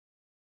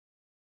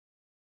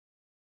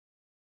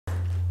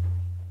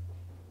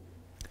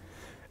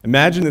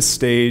Imagine this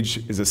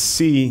stage is a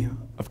sea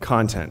of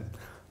content.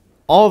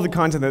 All of the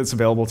content that's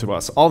available to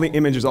us, all the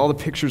images, all the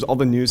pictures, all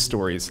the news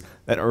stories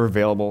that are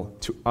available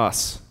to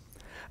us.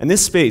 And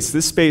this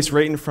space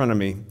right in front of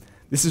me,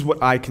 this is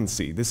what I can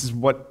see. This is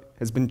what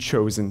has been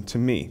chosen to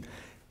me.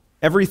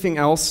 Everything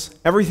else,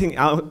 everything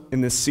out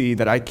in this sea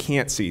that I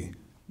can't see,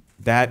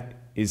 that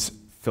is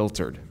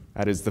filtered.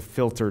 That is the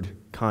filtered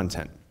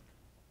content.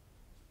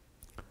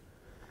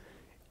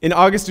 In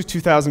August of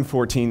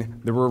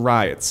 2014, there were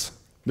riots.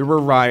 There were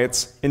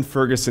riots in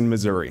Ferguson,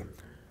 Missouri.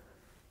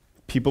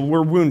 People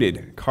were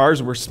wounded.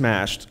 Cars were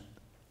smashed.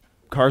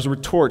 Cars were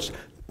torched.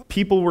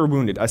 People were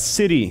wounded. A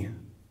city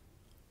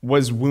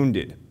was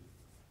wounded.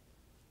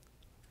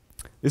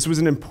 This was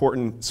an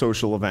important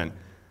social event.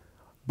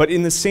 But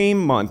in the same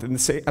month,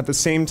 at the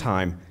same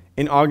time,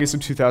 in August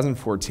of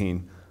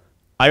 2014,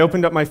 I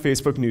opened up my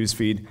Facebook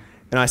newsfeed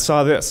and I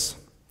saw this.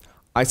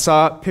 I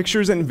saw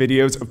pictures and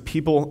videos of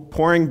people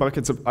pouring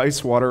buckets of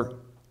ice water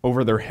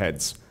over their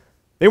heads.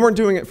 They weren't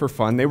doing it for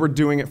fun, they were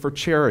doing it for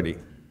charity.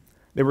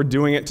 They were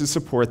doing it to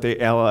support the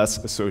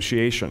ALS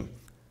Association,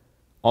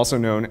 also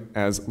known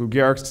as Lou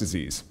Gehrig's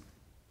disease.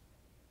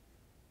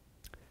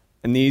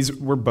 And these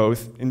were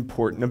both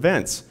important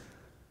events.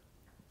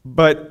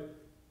 But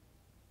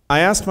I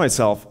asked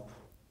myself,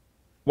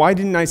 why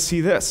didn't I see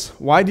this?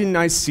 Why didn't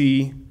I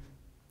see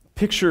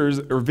pictures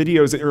or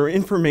videos or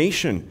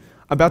information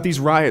about these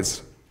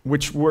riots,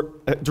 which were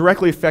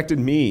directly affected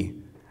me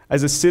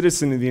as a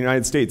citizen of the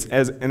United States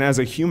and as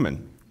a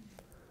human?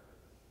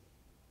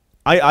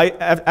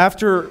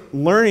 After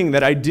learning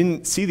that I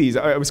didn't see these,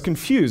 I was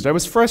confused, I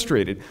was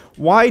frustrated.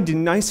 Why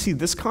didn't I see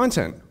this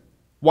content?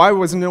 Why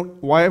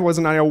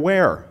wasn't I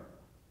aware?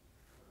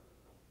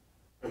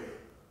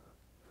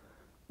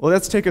 Well,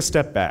 let's take a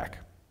step back.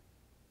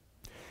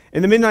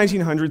 In the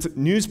mid-1900s,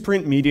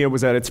 newsprint media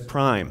was at its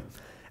prime.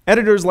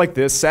 Editors like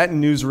this sat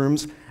in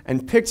newsrooms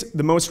and picked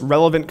the most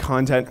relevant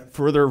content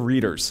for their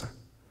readers.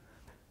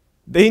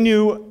 They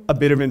knew a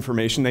bit of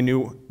information. They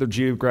knew their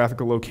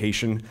geographical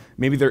location,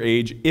 maybe their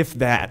age, if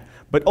that.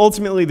 But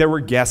ultimately, they were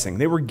guessing.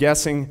 They were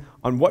guessing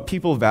on what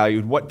people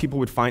valued, what people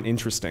would find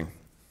interesting.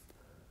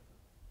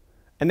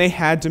 And they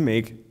had to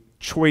make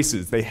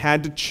choices. They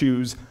had to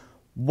choose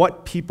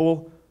what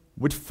people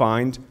would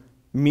find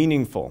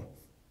meaningful.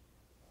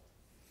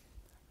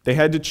 They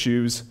had to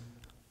choose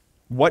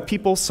what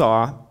people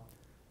saw,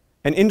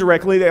 and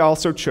indirectly, they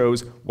also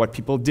chose what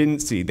people didn't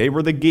see. They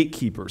were the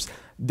gatekeepers.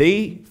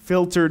 They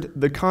filtered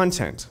the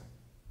content.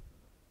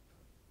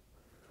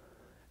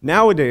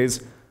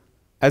 Nowadays,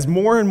 as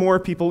more and more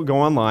people go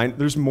online,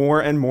 there's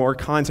more and more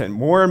content.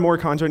 More and more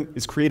content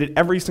is created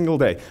every single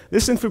day.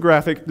 This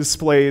infographic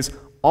displays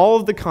all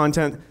of the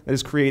content that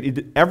is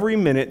created every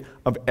minute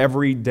of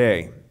every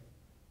day.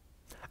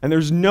 And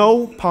there's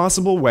no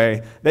possible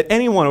way that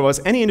any one of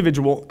us, any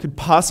individual, could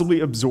possibly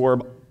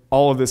absorb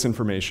all of this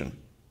information.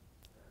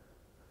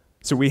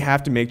 So we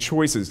have to make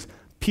choices.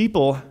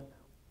 People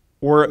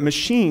or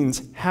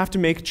machines have to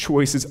make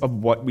choices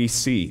of what we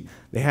see.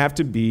 They have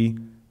to be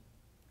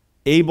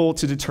able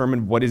to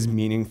determine what is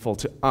meaningful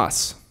to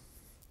us.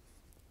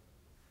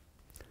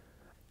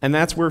 And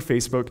that's where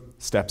Facebook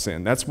steps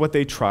in. That's what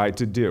they tried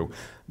to do.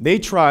 They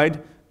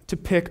tried to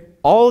pick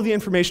all of the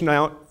information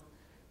out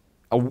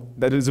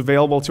that is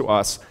available to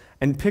us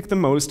and pick the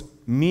most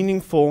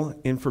meaningful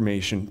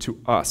information to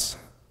us.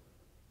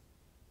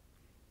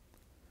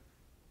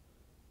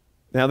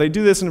 Now, they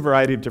do this in a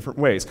variety of different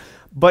ways,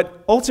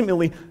 but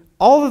ultimately,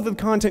 all of the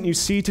content you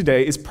see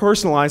today is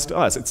personalized to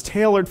us. It's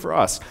tailored for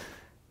us.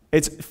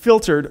 It's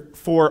filtered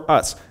for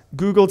us.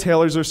 Google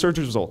tailors their search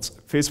results.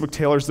 Facebook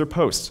tailors their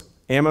posts.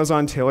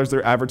 Amazon tailors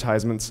their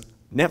advertisements.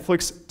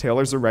 Netflix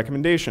tailors their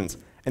recommendations.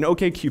 And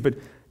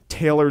OkCupid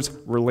tailors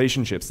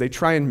relationships. They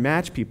try and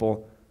match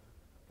people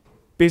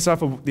based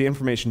off of the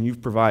information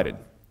you've provided.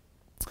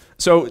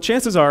 So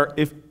chances are,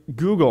 if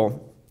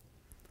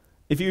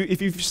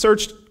you've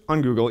searched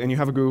on Google and you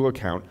have a Google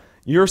account,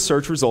 your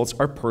search results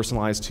are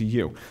personalized to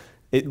you.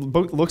 It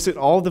looks at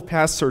all the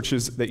past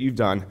searches that you've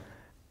done,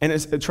 and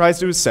it tries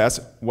to assess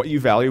what you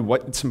value,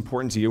 what's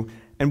important to you,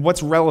 and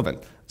what's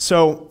relevant.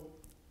 So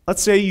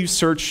let's say you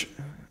search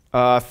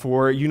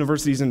for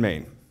universities in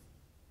Maine,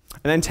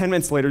 and then 10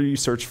 minutes later you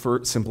search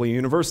for simply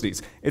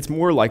universities. It's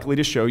more likely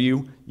to show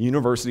you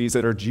universities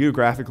that are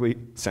geographically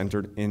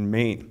centered in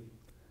Maine.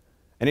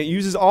 And it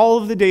uses all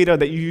of the data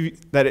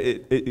that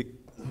it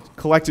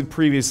collected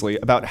previously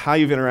about how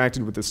you've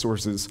interacted with the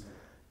sources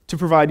to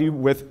provide you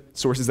with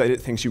sources that it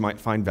thinks you might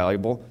find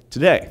valuable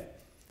today.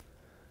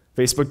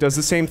 Facebook does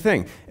the same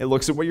thing. It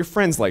looks at what your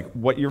friends like,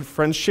 what your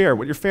friends share,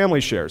 what your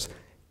family shares.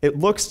 It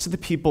looks to the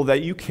people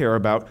that you care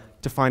about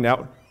to find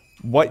out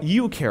what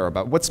you care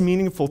about, what's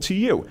meaningful to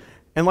you.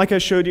 And like I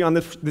showed you on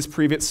this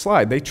previous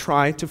slide, they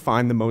try to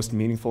find the most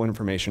meaningful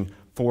information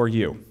for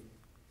you.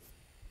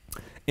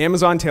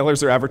 Amazon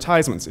tailors their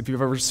advertisements. If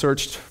you've ever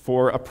searched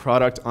for a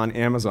product on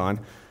Amazon,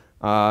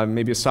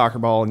 maybe a soccer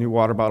ball, a new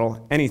water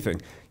bottle,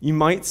 anything, you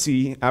might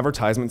see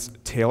advertisements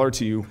tailored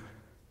to you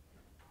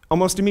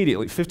almost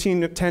immediately.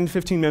 10 to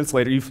 15 minutes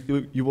later,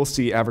 you will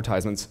see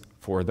advertisements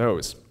for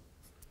those.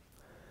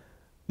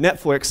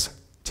 Netflix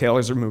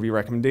tailors their movie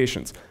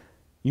recommendations.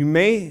 You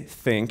may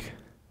think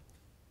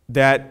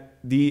that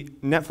the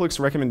Netflix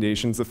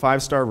recommendations, the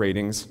 5-star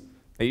ratings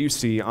that you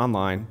see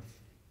online,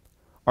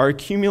 are a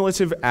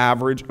cumulative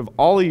average of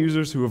all the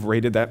users who have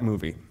rated that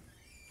movie.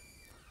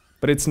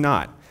 But it's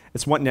not.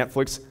 It's what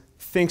Netflix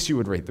thinks you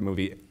would rate the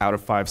movie out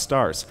of 5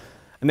 stars.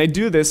 And they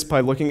do this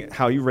by looking at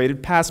how you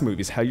rated past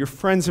movies, how your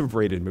friends have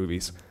rated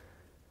movies.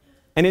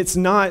 And it's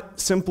not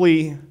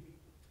simply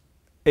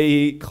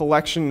a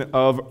collection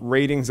of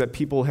ratings that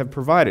people have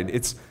provided.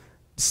 It's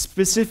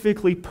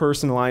specifically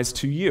personalized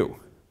to you.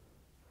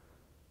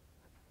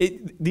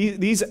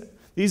 These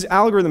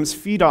algorithms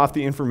feed off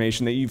the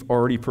information that you've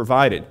already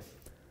provided.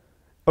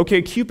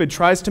 OkCupid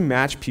tries to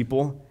match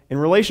people in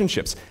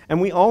relationships,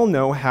 and we all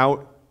know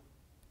how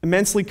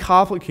immensely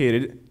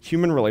complicated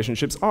human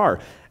relationships are.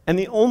 And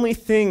the only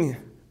thing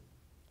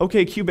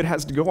OkCupid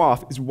has to go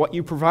off is what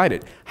you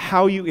provided,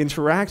 how you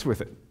interact with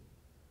it.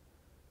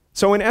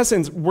 So in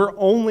essence, we're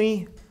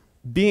only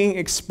being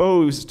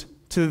exposed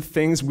to the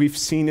things we've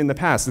seen in the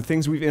past, the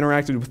things we've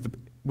interacted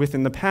with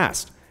in the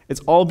past. It's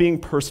all being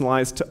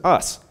personalized to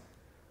us.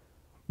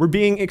 We're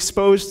being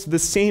exposed to the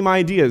same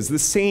ideas, the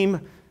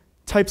same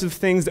types of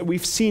things that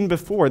we've seen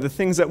before, the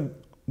things that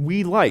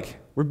we like.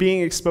 We're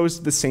being exposed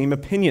to the same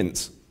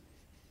opinions.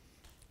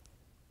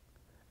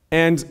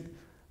 And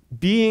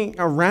being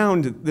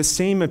around the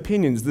same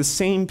opinions, the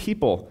same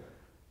people,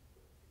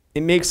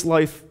 it makes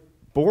life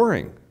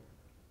boring.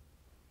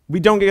 We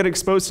don't get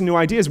exposed to new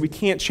ideas. We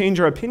can't change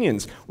our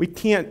opinions. We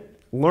can't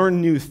learn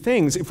new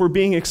things if we're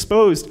being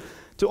exposed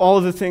to all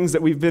of the things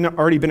that we've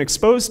already been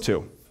exposed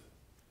to.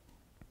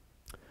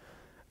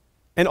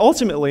 And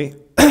ultimately,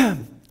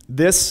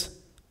 this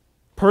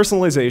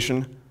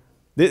personalization,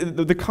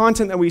 the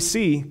content that we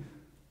see,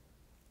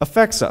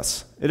 affects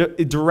us.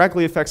 It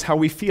directly affects how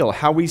we feel,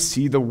 how we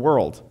see the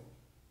world.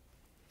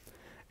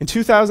 In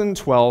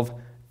 2012,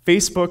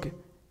 Facebook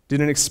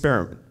did an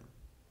experiment.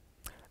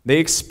 They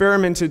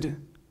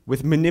experimented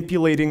with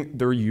manipulating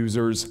their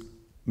users'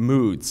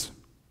 moods.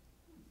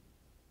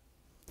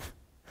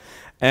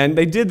 And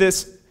they did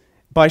this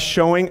by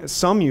showing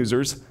some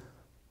users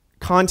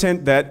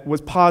content that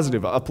was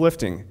positive,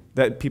 uplifting,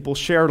 that people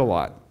shared a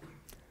lot.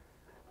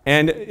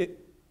 And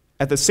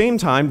at the same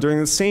time, during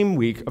the same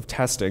week of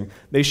testing,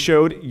 they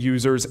showed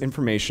users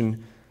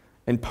information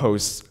and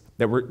posts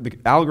that the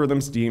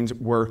algorithms deemed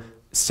were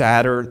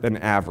sadder than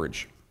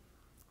average.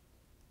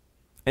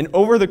 And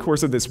over the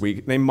course of this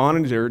week, they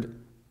monitored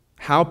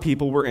how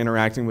people were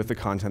interacting with the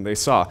content they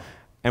saw.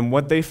 And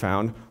what they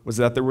found was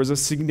that there was a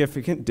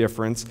significant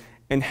difference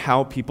in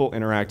how people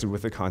interacted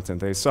with the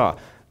content they saw.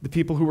 The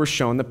people who were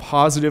shown the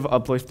positive,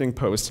 uplifting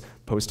posts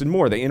posted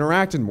more. They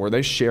interacted more.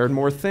 They shared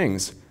more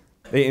things.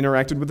 They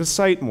interacted with the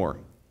site more.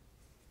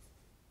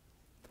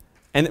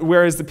 And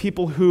whereas the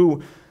people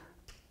who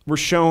were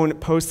shown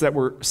posts that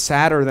were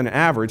sadder than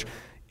average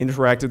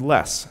interacted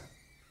less.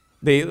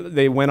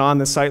 They went on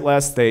the site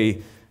less.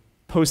 They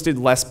posted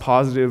less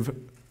positive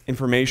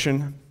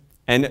information.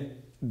 And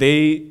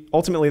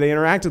ultimately they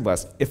interacted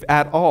less, if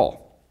at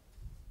all.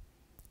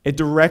 It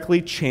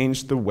directly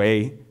changed the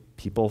way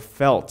people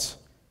felt.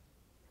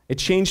 It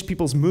changed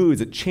people's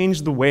moods. It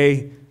changed the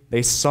way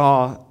they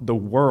saw the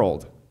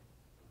world,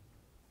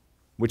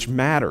 which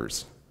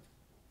matters.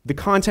 The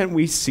content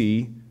we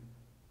see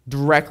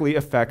directly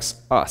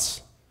affects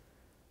us.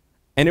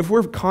 And if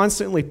we're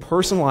constantly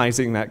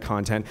personalizing that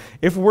content,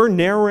 if we're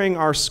narrowing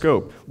our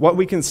scope, what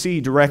we can see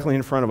directly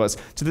in front of us,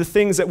 to the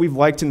things that we've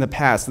liked in the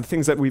past, the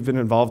things that we've been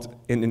involved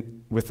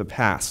in with the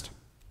past,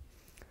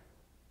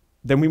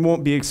 then we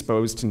won't be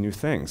exposed to new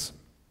things.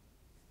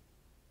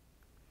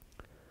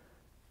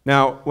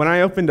 Now, when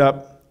I opened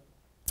up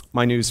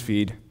my news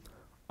feed,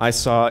 I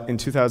saw in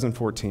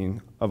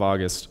 2014 of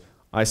August,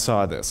 I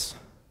saw this.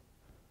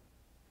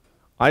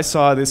 I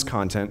saw this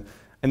content,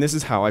 and this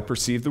is how I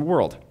perceived the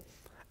world.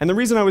 And the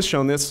reason I was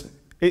shown this,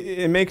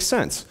 it makes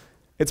sense.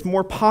 It's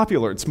more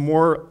popular, it's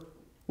more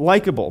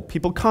likable.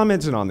 People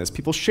commented on this,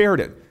 people shared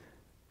it,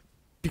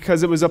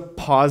 because it was a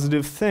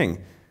positive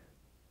thing.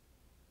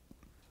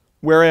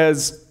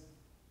 Whereas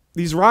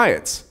these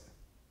riots,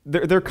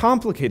 they're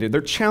complicated,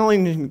 they're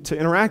challenging to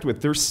interact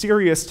with, they're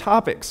serious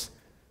topics.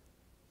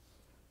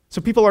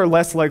 So people are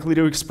less likely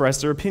to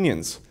express their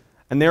opinions,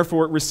 and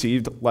therefore it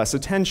received less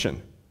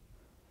attention.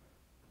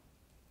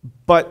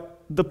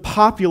 But the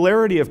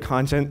popularity of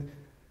content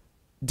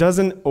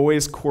doesn't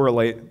always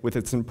correlate with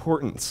its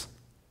importance.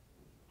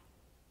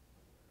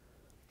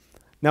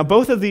 Now,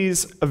 both of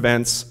these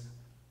events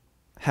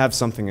have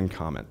something in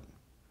common.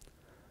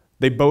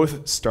 They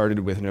both started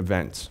with an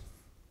event.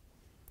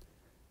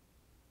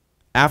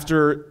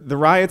 The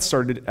riots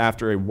started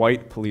after a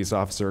white police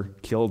officer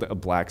killed a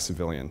black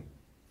civilian.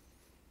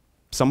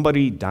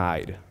 Somebody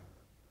died.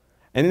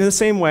 And in the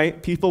same way,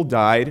 people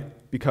died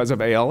because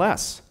of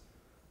ALS.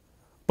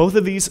 Both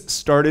of these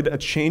started a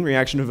chain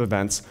reaction of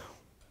events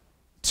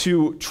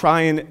to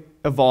try and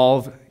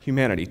evolve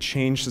humanity,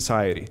 change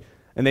society.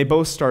 And they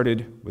both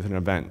started with an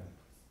event,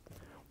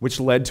 which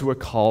led to a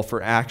call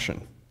for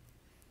action.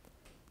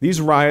 These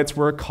riots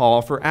were a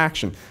call for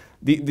action.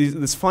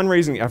 This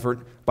fundraising effort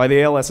by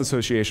the ALS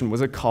Association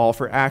was a call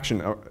for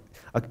action,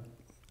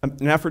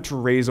 an effort to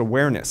raise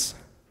awareness.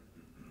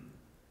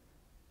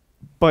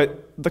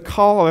 But the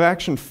call of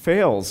action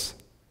fails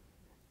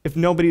if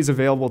nobody's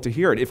available to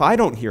hear it. If I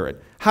don't hear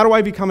it, how do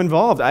I become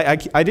involved? I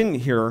didn't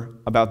hear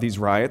about these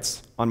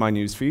riots on my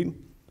newsfeed.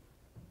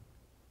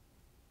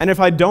 And if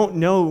I don't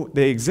know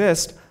they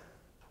exist,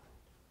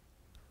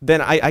 then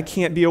I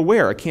can't be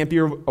aware. I can't be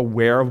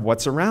aware of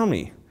what's around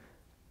me.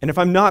 And if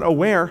I'm not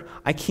aware,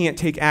 I can't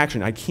take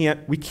action.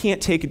 We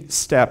can't take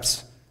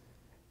steps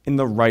in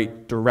the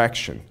right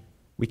direction.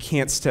 We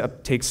can't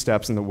take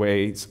steps in the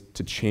ways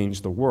to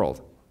change the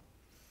world.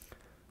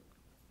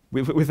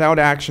 Without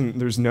action,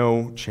 there's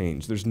no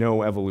change. There's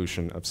no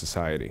evolution of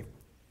society.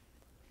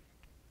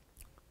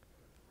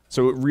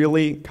 So it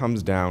really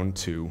comes down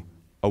to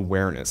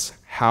awareness,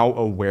 how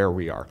aware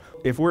we are.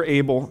 If we're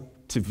able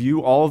to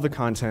view all of the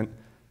content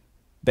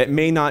that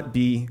may not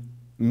be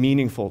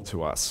meaningful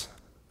to us,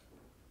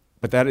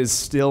 but that is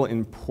still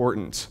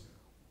important,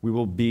 we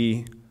will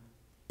be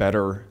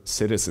better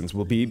citizens.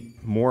 We'll be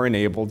more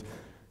enabled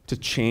to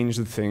change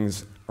the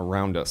things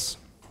around us.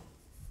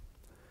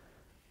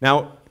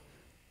 Now,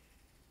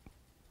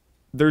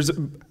 there's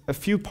a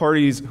few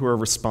parties who are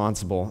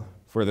responsible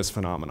for this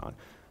phenomenon.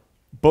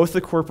 Both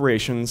the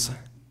corporations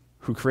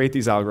who create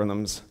these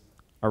algorithms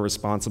are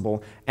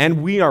responsible,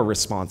 and we are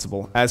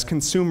responsible as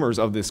consumers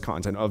of this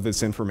content, of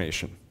this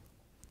information.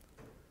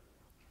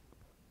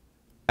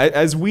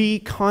 As we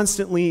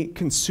constantly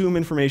consume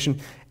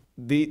information,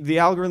 the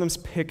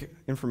algorithms pick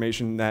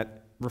information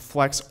that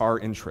reflects our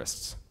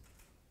interests.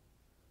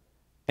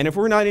 And if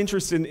we're not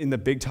interested in the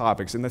big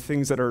topics and the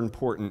things that are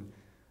important,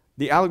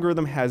 the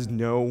algorithm has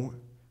no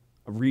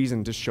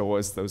reason to show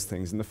us those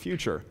things in the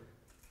future.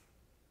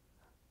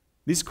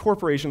 These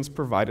corporations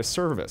provide a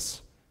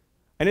service,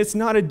 and it's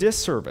not a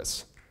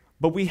disservice,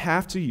 but we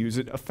have to use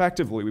it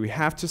effectively. We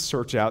have to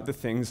search out the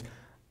things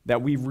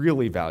that we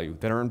really value,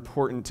 that are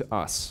important to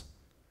us,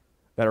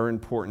 that are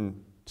important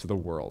to the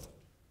world.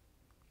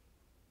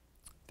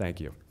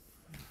 Thank you.